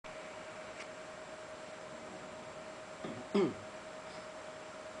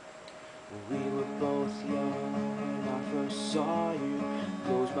We were both young when I first saw you.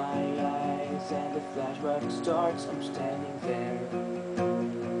 Close my eyes and the flashback starts. I'm standing there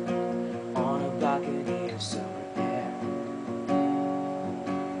on a balcony of summer air.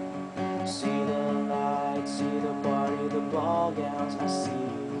 See the lights, see the party, the ball gowns. I see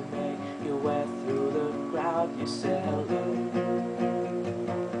you make your way through the crowd. You said hello.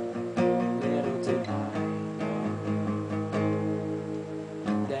 Little did I know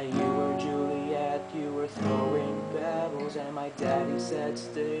that you were Juliet. You were throwing pebbles, and my daddy said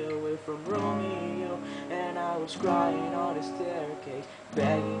stay away from Romeo. And I was crying on the staircase,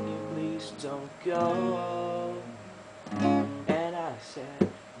 begging you please don't go. And I said,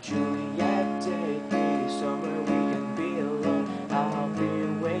 Juliet, take me somewhere we can be alone. I'll be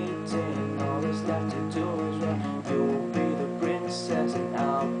waiting, all that's left to do is run. You'll be the princess and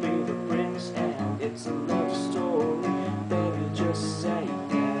I'll be the prince, and it's a love story, baby, just say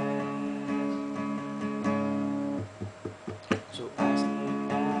yes. So I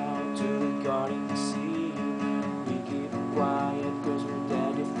sneak out to the garden to see you. We keep quiet cause we're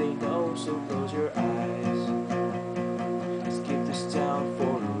dead if they know, so close your eyes. Let's keep this down for a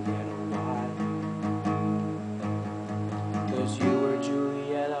little while. Cause you were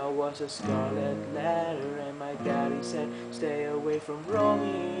Juliet, I was a scarlet letter, and my daddy said stay away from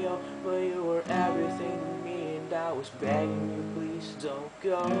Romeo. But you were everything to me, and I was begging you please don't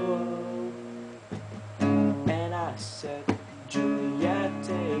go. And I said, Juliet,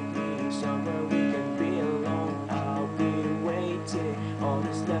 take me somewhere we can be alone. I'll be waiting, all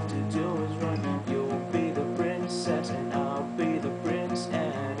that's left to do is run. You'll be the princess and I'll be the prince,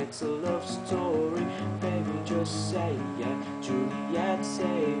 and it's a love story, baby, just say yeah. Juliet,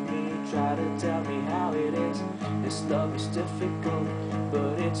 save me, try to tell me how it is. This love is difficult,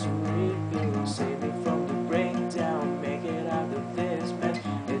 but it's real. Save me from the breakdown, make it out of this mess.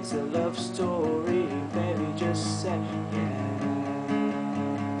 It's a love story, baby, just say yeah.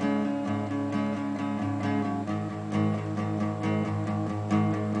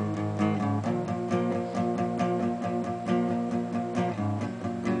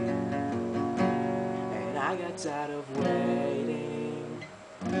 I got tired of waiting,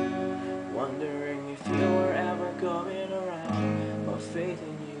 wondering if you were ever coming around. My faith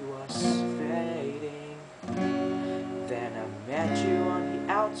in you was fading. Then I met you on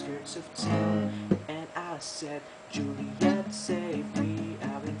the outskirts of town, and I said, Juliet, save me,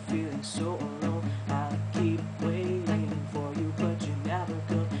 I've been feeling so alone.